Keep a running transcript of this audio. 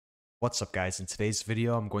What's up, guys? In today's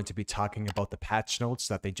video, I'm going to be talking about the patch notes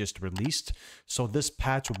that they just released. So this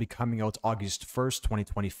patch will be coming out August 1st,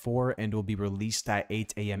 2024, and will be released at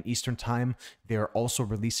 8 a.m. Eastern Time. They are also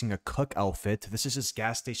releasing a Cook outfit. This is his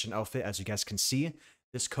gas station outfit, as you guys can see.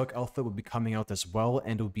 This Cook outfit will be coming out as well,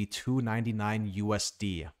 and it will be $2.99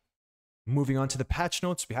 USD. Moving on to the patch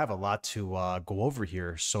notes, we have a lot to go over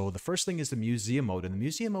here. So the first thing is the museum mode, and the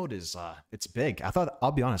museum mode is it's big.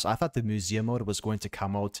 I'll be honest, I thought the museum mode was going to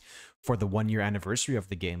come out for the 1-year anniversary of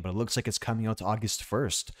the game, but it looks like it's coming out August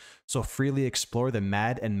 1st. So freely explore the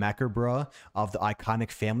Mad and Macabre of the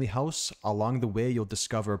iconic family house. Along the way, you'll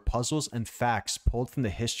discover puzzles and facts pulled from the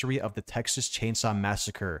history of the Texas Chainsaw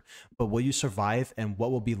Massacre. But will you survive, and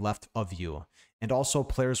what will be left of you? And also,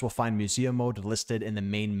 players will find museum mode listed in the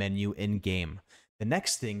main menu in-game. The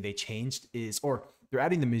next thing they changed is, or they're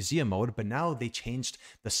adding the museum mode, but now they changed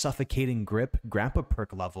the Suffocating Grip Grandpa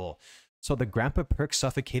perk level. So the Grandpa perk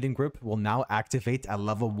Suffocating Grip will now activate at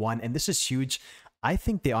level 1, and this is huge. I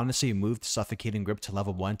think they honestly moved Suffocating Grip to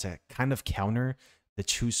level 1 to kind of counter the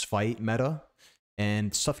choose fight meta.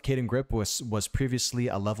 And Suffocating Grip was previously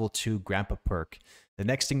a level 2 Grandpa perk. The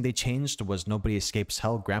next thing they changed was Nobody Escapes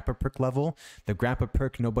Hell Grandpa perk level. The Grandpa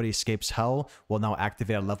perk Nobody Escapes Hell will now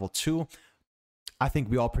activate at level 2. I think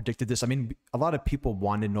we all predicted this. I mean, a lot of people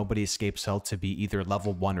wanted Nobody Escapes Hell to be either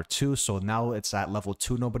level 1 or 2, so now it's at level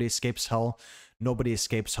 2 Nobody Escapes Hell. Nobody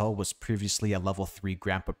Escapes Hell was previously a level 3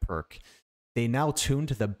 Grandpa perk. They now tuned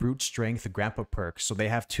the Brute Strength Grandpa perk, so they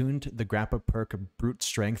have tuned the Grandpa perk Brute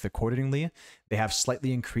Strength accordingly. They have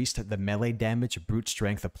slightly increased the melee damage Brute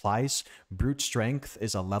Strength applies. Brute Strength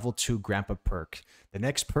is a level 2 Grandpa perk. The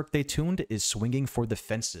next perk they tuned is Swinging for the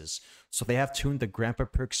Fences, so they have tuned the Grandpa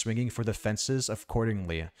perk Swinging for the Fences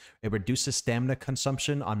accordingly. It reduces stamina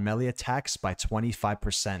consumption on melee attacks by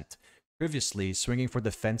 25%. Previously, Swinging for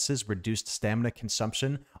the Fences reduced stamina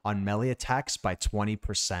consumption on melee attacks by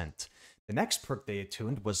 20%. The next perk they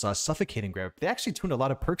tuned was Suffocating Grip. They actually tuned a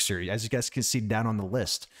lot of perks here, as you guys can see down on the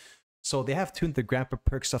list. So they have tuned the Grandpa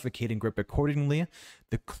perk Suffocating Grip accordingly.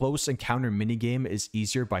 The Close Encounter minigame is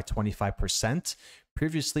easier by 25%.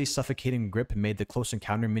 Previously, Suffocating Grip made the Close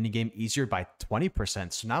Encounter minigame easier by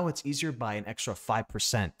 20%, so now it's easier by an extra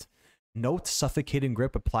 5%. Note, Suffocating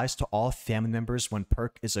Grip applies to all family members when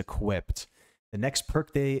perk is equipped. The next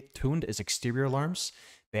perk they tuned is Exterior Alarms.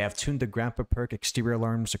 They have tuned the Grandpa perk Exterior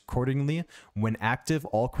Alarms accordingly. When active,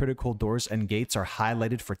 all critical doors and gates are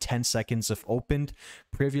highlighted for 10 seconds if opened.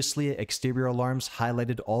 Previously, Exterior Alarms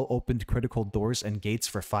highlighted all opened critical doors and gates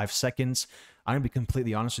for 5 seconds. I'm going to be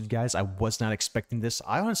completely honest with you guys, I was not expecting this.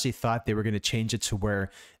 I honestly thought they were going to change it to where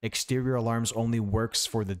Exterior Alarms only works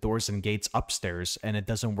for the doors and gates upstairs, and it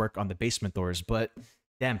doesn't work on the basement doors. But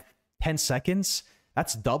damn, 10 seconds?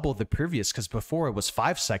 That's double the previous, because before it was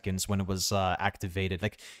 5 seconds when it was activated.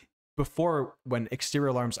 Like, before, when Exterior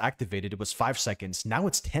Alarms activated, it was 5 seconds. Now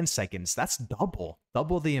it's 10 seconds. That's double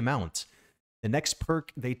the amount. The next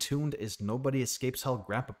perk they tuned is Nobody Escapes Hell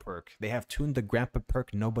Grandpa perk. They have tuned the Grandpa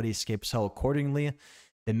perk Nobody Escapes Hell accordingly.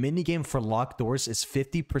 The minigame for locked doors is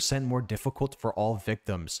 50% more difficult for all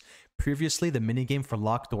victims. Previously, the minigame for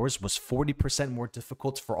locked doors was 40% more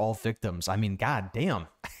difficult for all victims. I mean, god damn.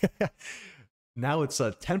 Now it's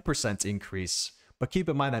a 10% increase, but keep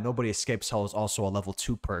in mind that Nobody Escapes Hell is also a level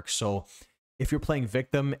 2 perk, so if you're playing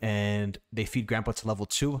Victim and they feed Grandpa to level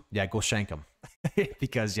 2, yeah, go shank him.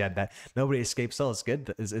 Because, yeah, that Nobody Escapes Hell is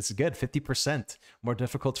good. It's good, 50% more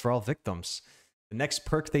difficult for all victims. The next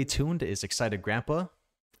perk they tuned is Excited Grandpa.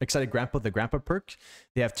 Excited Grandpa, the Grandpa perk.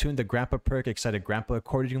 They have tuned the Grandpa perk Excited Grandpa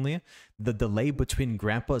accordingly. The delay between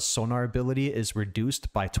Grandpa's sonar ability is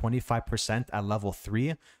reduced by 25% at level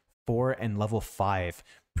 3. 4 and level 5.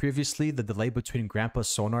 Previously, the delay between Grandpa's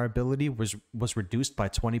sonar ability was reduced by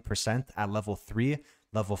 20% at level 3,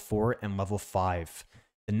 level 4, and level 5.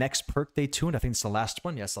 The next perk they tuned, I think it's the last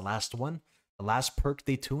one. Yes, the last one. The last perk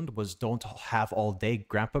they tuned was Don't Have All Day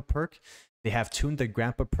Grandpa perk. They have tuned the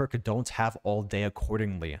Grandpa perk Don't Have All Day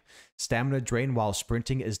accordingly. Stamina drain while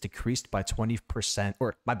sprinting is decreased by 20%.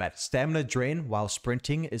 Or, my bad. Stamina drain while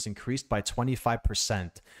sprinting is increased by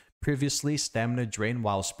 25%. Previously, stamina drain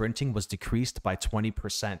while sprinting was decreased by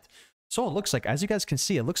 20%. So it looks like, as you guys can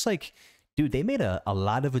see, it looks like, dude, they made a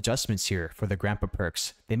lot of adjustments here for the Grandpa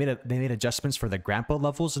perks. They made adjustments for the Grandpa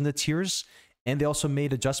levels in the tiers, and they also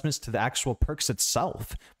made adjustments to the actual perks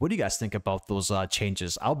itself. What do you guys think about those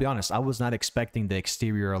changes? I'll be honest, I was not expecting the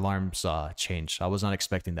Exterior Alarms change. I was not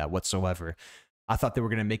expecting that whatsoever. I thought they were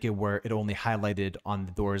going to make it where it only highlighted on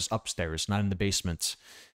the doors upstairs, not in the basement.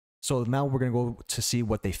 So now we're going to go to see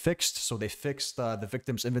what they fixed. So they fixed the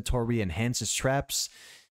victim's inventory enhances traps.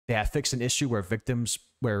 They have fixed an issue where victim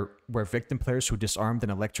players who disarmed an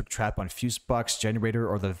electric trap on fuse box, generator,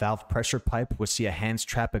 or the valve pressure pipe would see a hands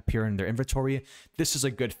trap appear in their inventory. This is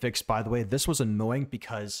a good fix, by the way. This was annoying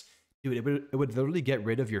because, dude, it would literally get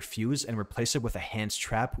rid of your fuse and replace it with a hands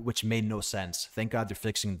trap, which made no sense. Thank God they're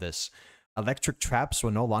fixing this. Electric traps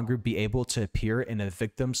will no longer be able to appear in a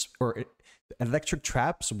victim's electric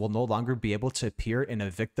traps will no longer be able to appear in a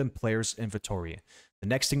victim player's inventory. The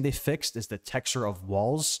next thing they fixed is the texture of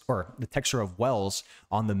wells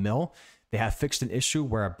on the mill. They have fixed an issue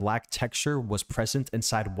where a black texture was present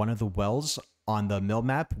inside one of the wells on the mill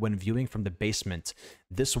map when viewing from the basement.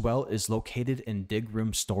 This well is located in dig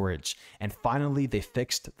room storage. And finally, they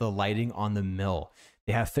fixed the lighting on the mill.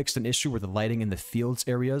 They have fixed an issue where the lighting in the fields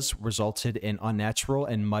areas resulted in unnatural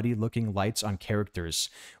and muddy looking lights on characters.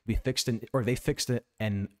 They fixed a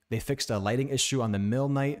lighting issue on the mill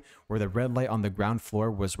night where the red light on the ground floor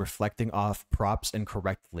was reflecting off props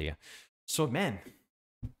incorrectly. So man,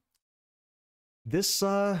 this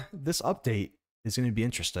update is going to be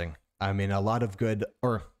interesting. I mean, a lot of good,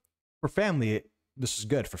 or for family, this is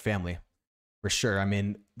good for family. For sure. I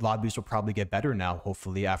mean, lobbies will probably get better now,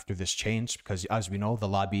 hopefully, after this change, because as we know, the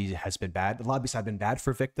lobby has been bad. The lobbies have been bad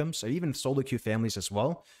for victims, or even solo queue families as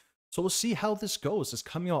well. So we'll see how this goes. It's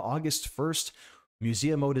coming out August 1st.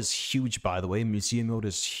 Museum mode is huge, by the way. Museum mode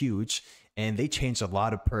is huge, and they changed a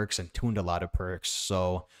lot of perks and tuned a lot of perks.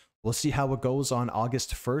 So we'll see how it goes on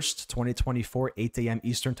August 1st, 2024, 8 a.m.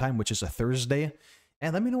 Eastern Time, which is a Thursday.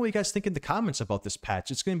 And let me know what you guys think in the comments about this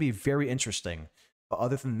patch. It's going to be very interesting. But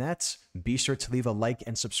other than that, be sure to leave a like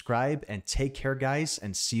and subscribe, and take care, guys,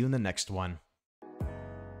 and see you in the next one.